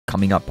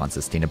coming up on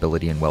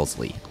Sustainability in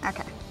Wellesley.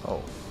 Okay.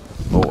 Oh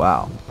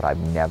wow, but I've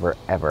never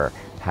ever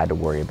had to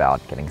worry about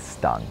getting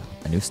stung.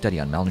 A new study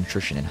on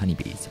malnutrition in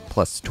honeybees,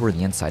 plus tour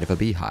the inside of a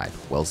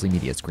beehive. Wellesley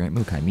Media's Grant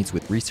Mukai meets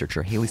with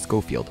researcher Haley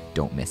Schofield.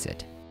 Don't miss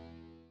it.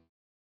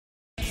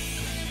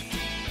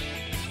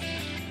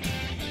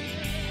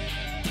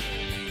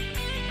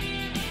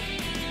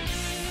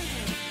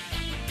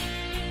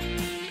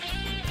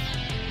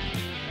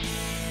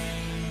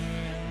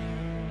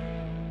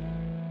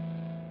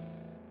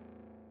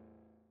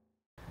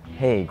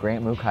 Hey,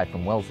 Grant Mukai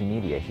from Wellesley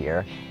Media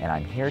here, and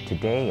I'm here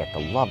today at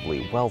the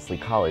lovely Wellesley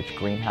College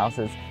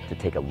greenhouses to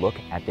take a look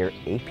at their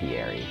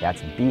apiary.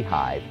 That's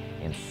beehive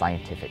in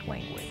scientific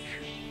language.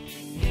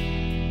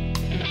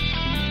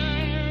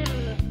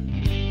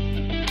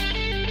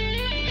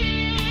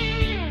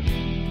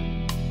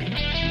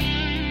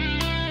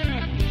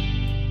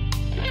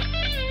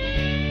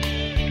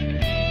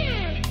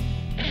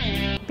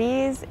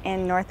 Bees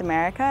in North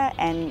America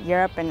and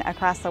Europe and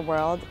across the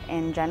world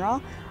in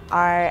general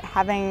are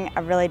having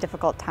a really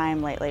difficult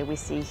time lately. We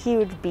see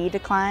huge bee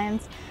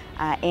declines.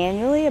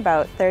 Annually,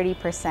 about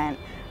 30%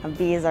 of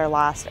bees are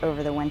lost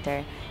over the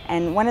winter.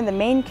 And one of the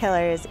main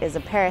killers is a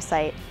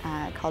parasite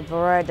called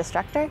Varroa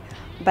destructor,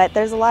 but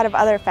there's a lot of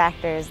other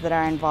factors that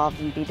are involved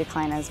in bee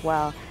decline as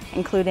well,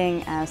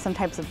 including some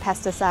types of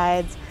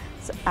pesticides,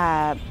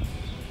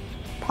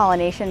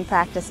 pollination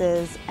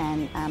practices,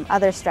 and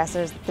other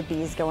stressors that the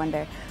bees go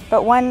under.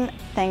 But one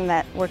thing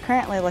that we're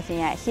currently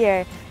looking at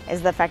here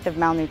is the effect of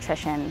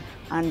malnutrition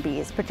on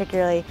bees,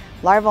 particularly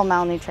larval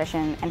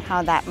malnutrition, and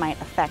how that might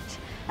affect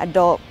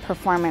adult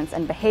performance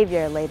and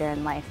behavior later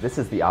in life. This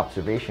is the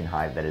observation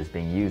hive that is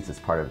being used as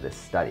part of this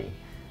study.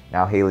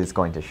 Now Haley's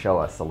going to show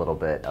us a little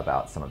bit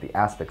about some of the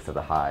aspects of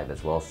the hive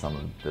as well as some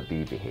of the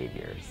bee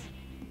behaviors.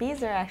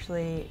 Bees are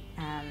actually,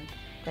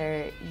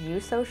 they're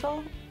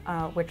eusocial,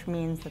 which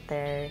means that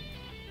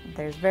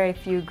there's very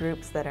few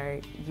groups that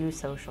are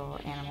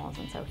eusocial animals,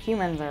 and so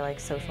humans are like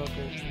social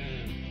groups.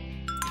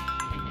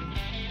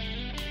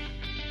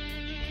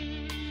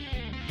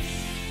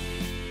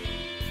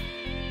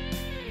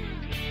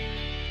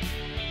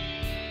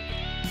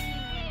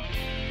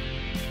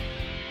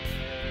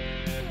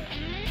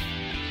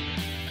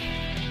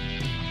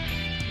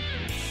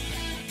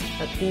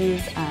 But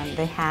bees,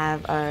 they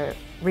have a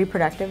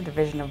reproductive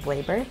division of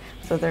labor,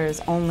 so there's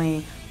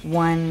only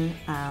one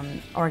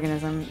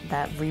organism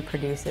that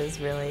reproduces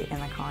really in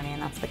the colony,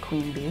 and that's the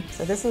queen bee.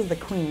 So this is the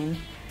queen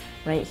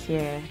right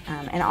here,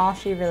 and all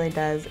she really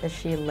does is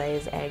she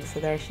lays eggs.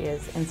 So there she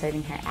is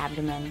inserting her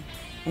abdomen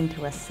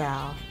into a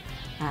cell,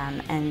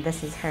 and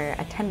this is her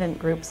attendant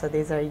group, so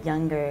these are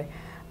younger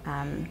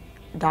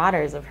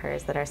daughters of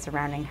hers that are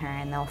surrounding her,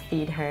 and they'll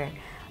feed her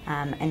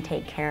and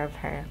take care of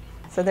her.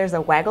 So there's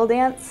a waggle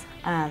dance.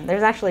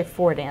 There's actually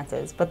 4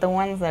 dances, but the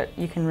ones that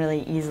you can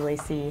really easily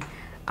see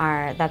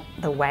are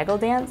the waggle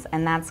dance,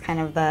 and that's kind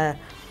of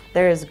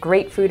there's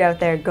great food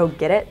out there, go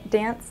get it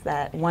dance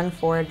that one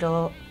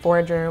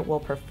forager will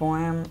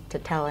perform to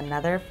tell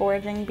another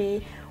foraging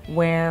bee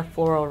where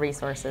floral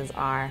resources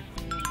are.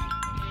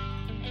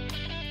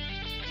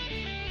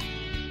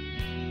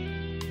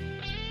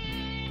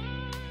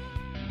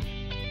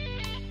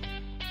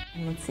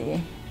 And let's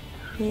see,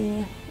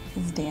 he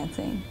is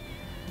dancing.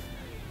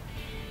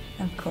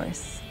 Of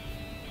course,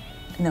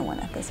 no one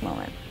at this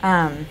moment.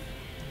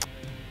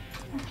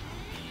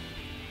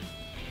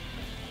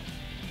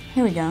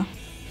 Here we go.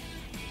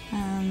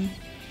 Well,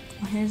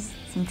 here's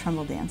some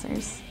trumble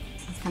dancers.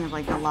 It's kind of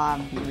like the law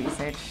of bee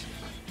research.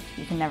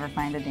 You can never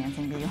find a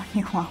dancing bee when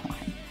you want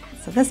one.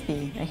 So this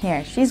bee right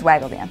here, she's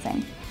waggle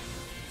dancing.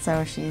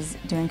 So she's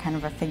doing kind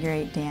of a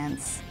figure-8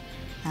 dance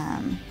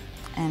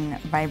and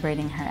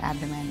vibrating her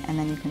abdomen, and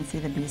then you can see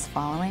the bees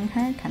following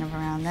her kind of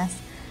around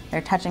this. They're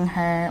touching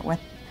her with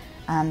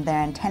their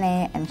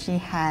antennae, and she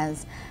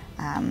has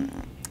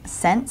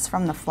scents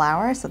from the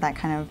flower, so that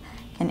kind of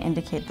can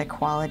indicate the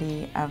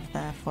quality of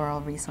the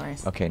floral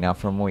resource. Okay, now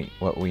from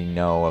what we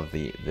know of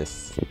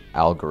this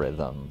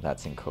algorithm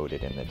that's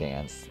encoded in the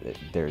dance,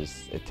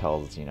 it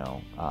tells, you know,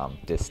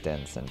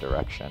 distance and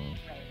direction.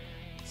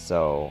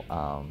 So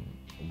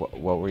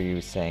what were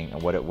you saying?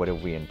 What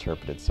have we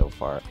interpreted so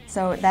far?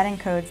 So that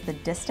encodes the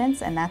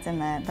distance, and that's in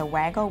the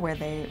waggle where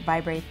they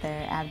vibrate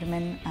their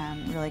abdomen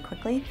really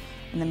quickly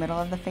in the middle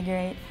of the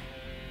figure-8.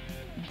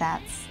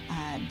 That's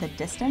the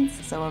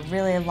distance. So a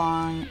really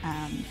long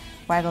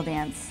waggle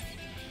dance,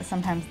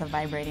 sometimes the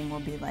vibrating will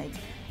be like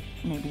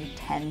maybe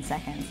 10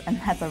 seconds, and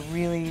that's a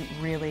really,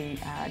 really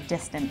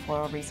distant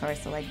floral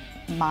resource, so like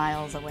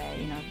miles away,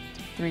 you know,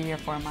 3 or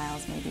 4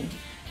 miles maybe.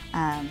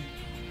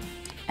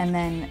 And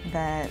then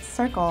the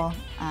circle,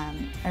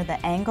 or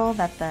the angle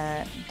that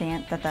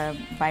the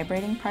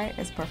vibrating part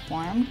is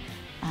performed,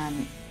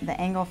 the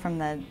angle from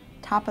the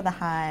top of the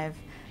hive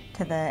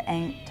to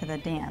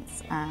the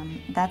dance,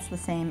 that's the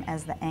same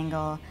as the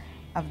angle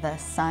of the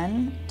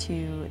sun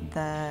to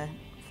the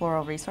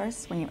floral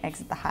resource when you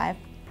exit the hive.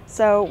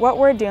 So what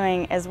we're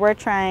doing is we're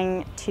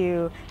trying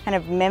to kind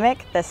of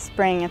mimic the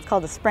spring, it's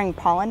called the spring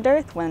pollen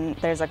dearth, when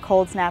there's a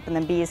cold snap and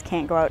the bees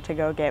can't go out to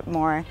go get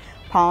more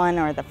pollen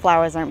or the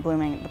flowers aren't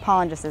blooming, the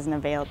pollen just isn't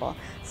available.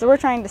 So we're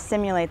trying to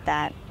simulate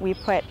that. We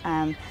put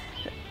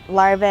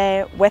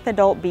larvae with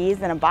adult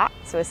bees in a box,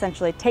 so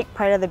essentially take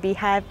part of the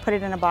beehive, put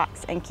it in a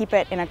box, and keep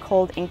it in a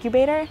cold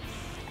incubator.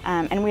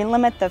 And we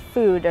limit the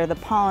food or the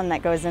pollen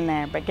that goes in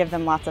there, but give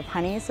them lots of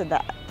honey so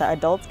that the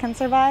adults can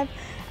survive.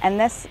 And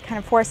this kind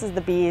of forces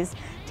the bees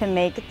to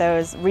make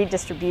those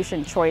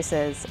redistribution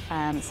choices.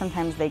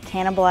 Sometimes they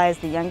cannibalize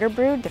the younger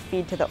brood to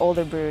feed to the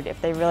older brood if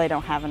they really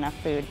don't have enough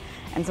food.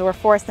 And so we're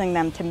forcing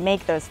them to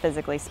make those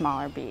physically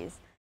smaller bees.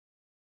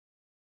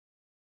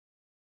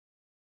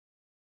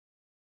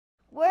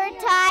 We're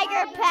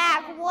Tiger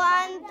Pack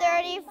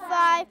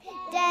 135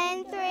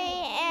 Den 3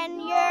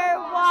 and you're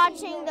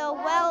watching the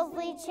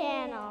Wellesley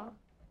channel.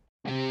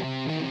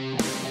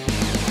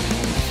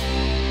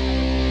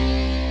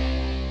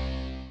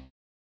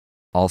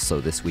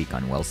 Also this week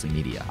on Wellesley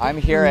Media. I'm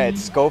here at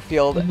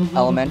Schofield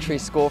Elementary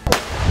School.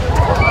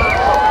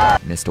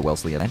 Missed a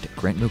Wellesley event?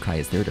 Grant Mukai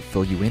is there to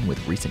fill you in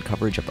with recent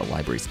coverage of the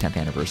library's 10th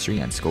anniversary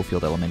and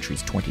Schofield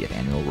Elementary's 20th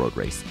annual road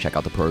race. Check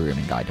out the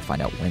programming guide to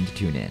find out when to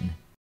tune in.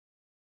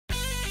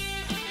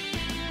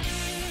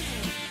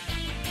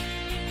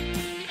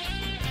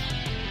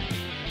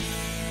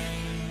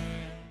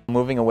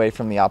 Moving away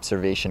from the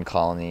observation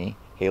colony,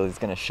 Haley's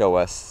going to show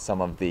us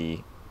some of the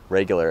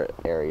regular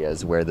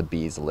areas where the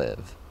bees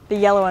live. The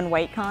yellow and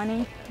white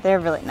colony, they're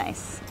really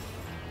nice.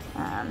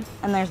 And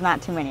there's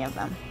not too many of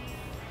them.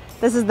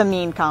 This is the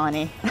mean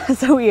colony,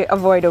 so we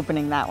avoid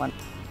opening that one.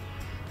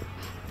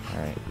 All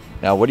right.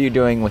 Now, what are you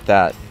doing with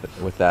that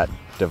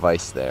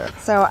device there?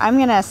 So I'm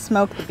gonna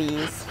smoke the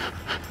bees.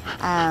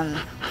 And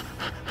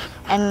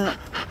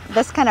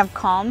this kind of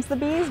calms the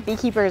bees.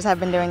 Beekeepers have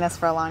been doing this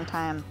for a long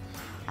time.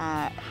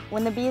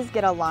 When the bees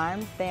get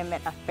alarmed, they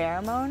emit a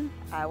pheromone,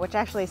 which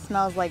actually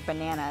smells like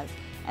bananas.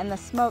 And the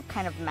smoke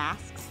kind of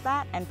masks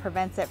that and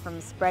prevents it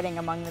from spreading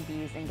among the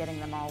bees and getting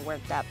them all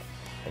worked up.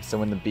 So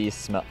when the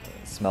bees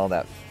smell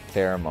that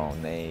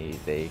pheromone,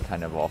 they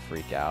kind of all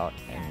freak out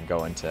and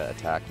go into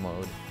attack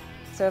mode.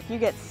 So if you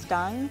get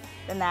stung,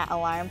 then that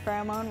alarm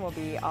pheromone will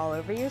be all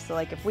over you. So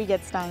like if we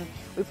get stung,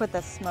 we put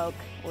the smoke,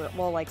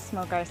 we'll like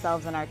smoke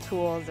ourselves and our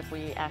tools if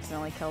we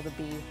accidentally kill the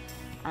bee.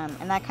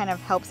 And that kind of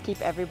helps keep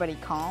everybody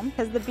calm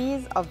because the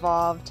bees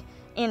evolved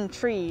in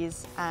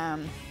trees,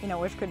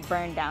 which could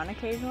burn down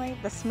occasionally.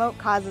 The smoke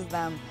causes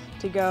them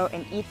to go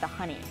and eat the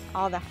honey,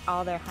 all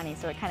their honey.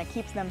 So it kind of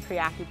keeps them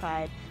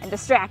preoccupied and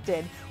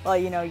distracted while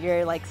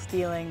you're like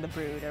stealing the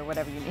brood or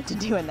whatever you need to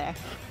do in there.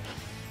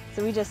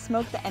 So we just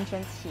smoke the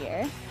entrance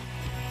here.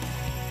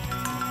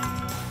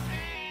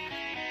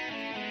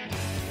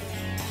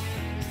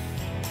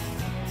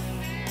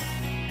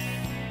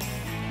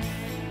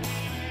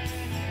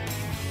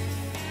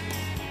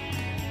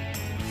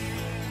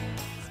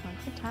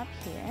 Top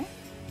here.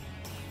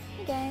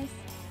 Hey guys.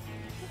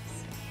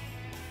 Oops.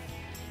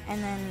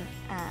 And then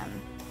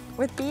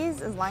with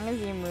bees, as long as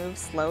you move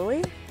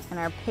slowly and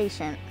are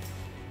patient,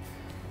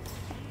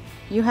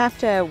 you have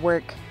to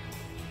work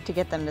to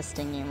get them to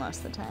sting you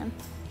most of the time.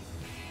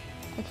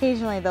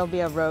 Occasionally there'll be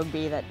a rogue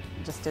bee that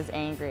just is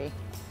angry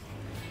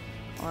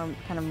or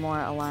kind of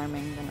more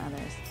alarming than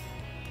others.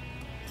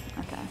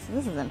 Okay, so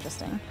this is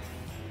interesting.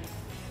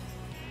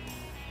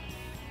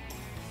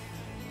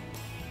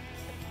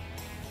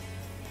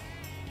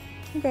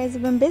 You guys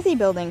have been busy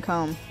building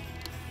comb.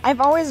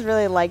 I've always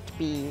really liked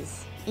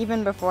bees,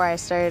 even before I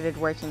started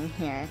working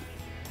here.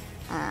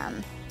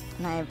 And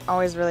I've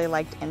always really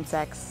liked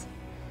insects.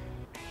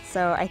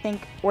 So I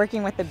think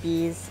working with the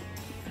bees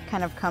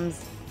kind of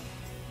comes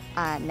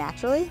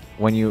naturally.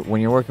 When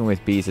you're working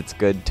with bees, it's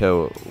good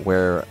to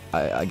wear,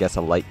 I guess,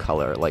 a light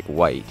color like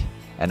white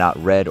and not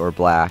red or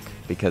black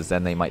because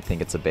then they might think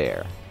it's a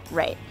bear.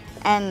 Right.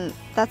 And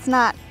that's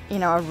not,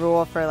 a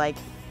rule for like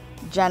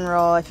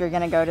general if you're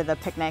going to go to the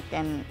picnic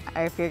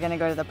or if you're going to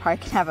go to the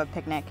park and have a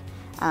picnic.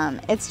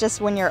 It's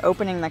just when you're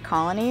opening the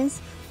colonies,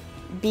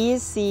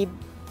 bees see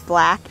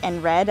black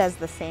and red as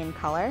the same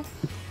color,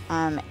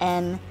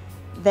 and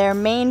their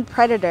main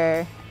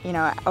predator,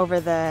 over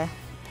the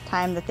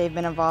time that they've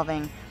been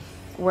evolving,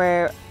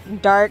 were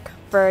dark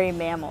furry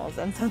mammals,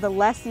 and so the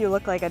less you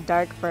look like a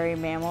dark furry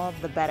mammal,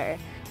 the better.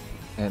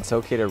 And it's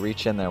okay to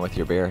reach in there with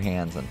your bare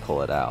hands and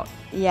pull it out.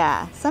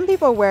 Yeah, some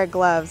people wear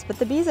gloves, but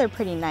the bees are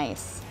pretty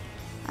nice.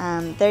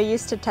 They're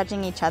used to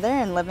touching each other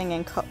and living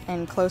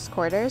in close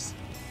quarters.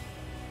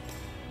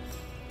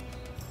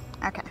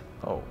 Okay.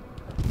 Oh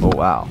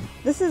wow.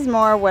 This is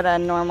more what a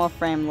normal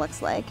frame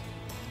looks like.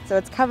 So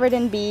it's covered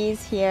in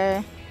bees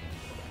here.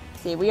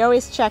 See, we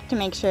always check to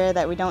make sure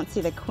that we don't see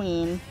the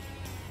queen,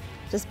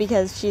 just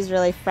because she's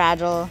really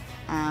fragile.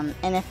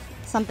 And if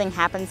something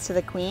happens to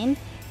the queen,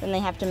 then they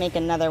have to make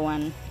another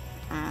one,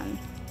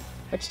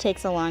 which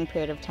takes a long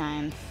period of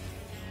time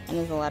and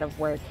is a lot of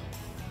work.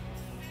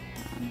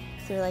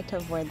 So we like to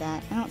avoid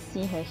that. I don't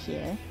see her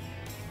here.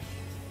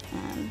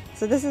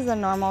 So this is a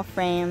normal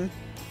frame.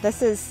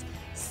 This is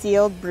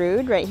sealed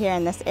brood right here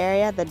in this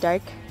area, the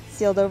dark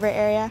sealed over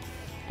area.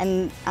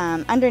 And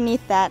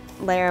underneath that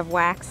layer of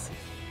wax,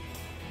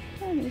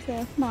 oh, there's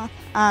a moth.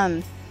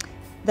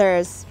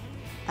 There's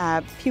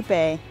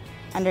pupae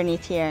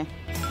underneath here.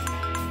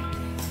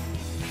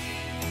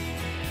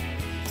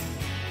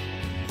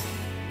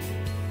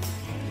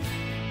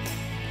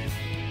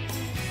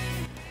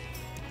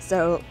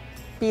 So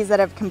bees that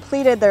have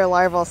completed their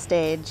larval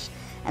stage,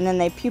 and then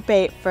they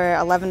pupate for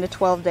 11 to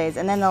 12 days,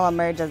 and then they'll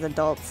emerge as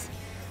adults.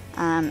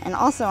 And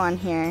also on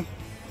here,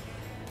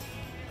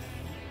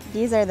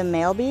 these are the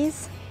male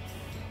bees.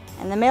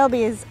 And the male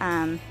bees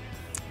are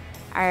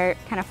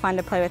kind of fun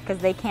to play with because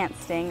they can't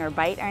sting or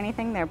bite or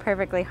anything. They're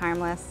perfectly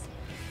harmless.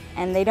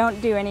 And they don't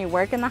do any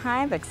work in the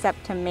hive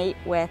except to mate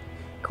with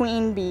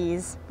queen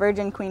bees,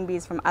 virgin queen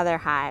bees from other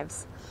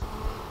hives.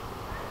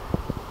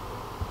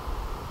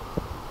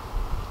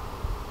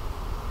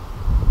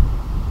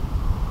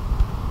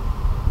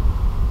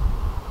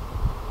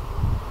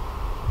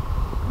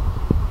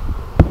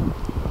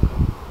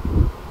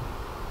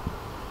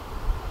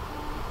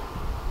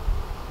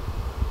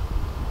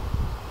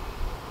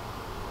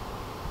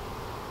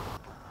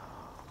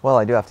 Well,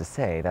 I do have to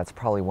say, that's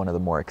probably one of the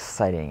more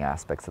exciting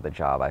aspects of the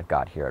job I've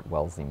got here at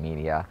Wellesley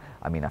Media.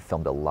 I mean, I've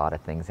filmed a lot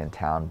of things in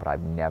town, but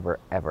I've never,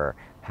 ever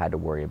had to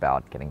worry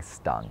about getting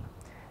stung.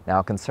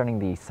 Now, concerning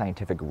the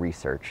scientific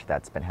research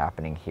that's been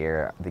happening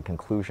here, the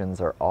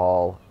conclusions are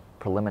all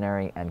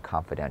preliminary and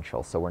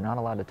confidential, so we're not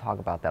allowed to talk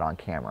about that on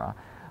camera.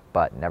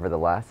 But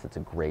nevertheless, it's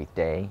a great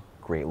day,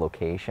 great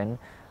location.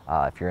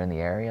 If you're in the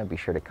area, be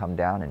sure to come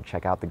down and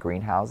check out the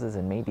greenhouses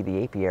and maybe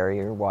the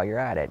apiary while you're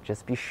at it.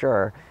 Just be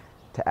sure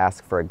to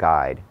ask for a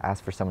guide,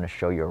 ask for someone to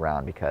show you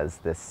around, because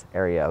this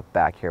area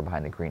back here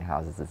behind the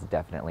greenhouses is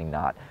definitely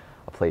not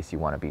a place you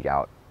want to be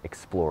out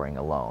exploring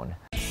alone.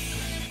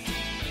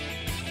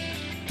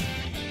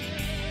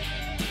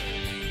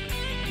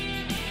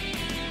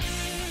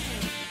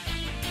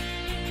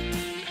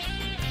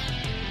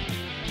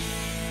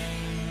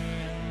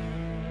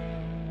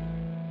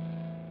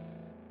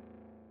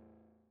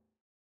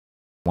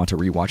 Want to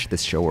rewatch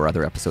this show or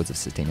other episodes of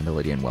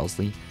Sustainability in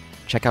Wellesley?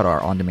 Check out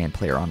our on-demand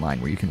player online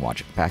where you can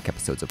watch back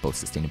episodes of both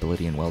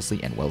Sustainability in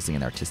Wellesley and Wellesley in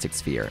the Artistic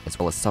Sphere, as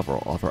well as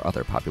several of our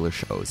other popular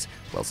shows,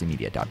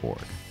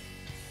 wellesleymedia.org.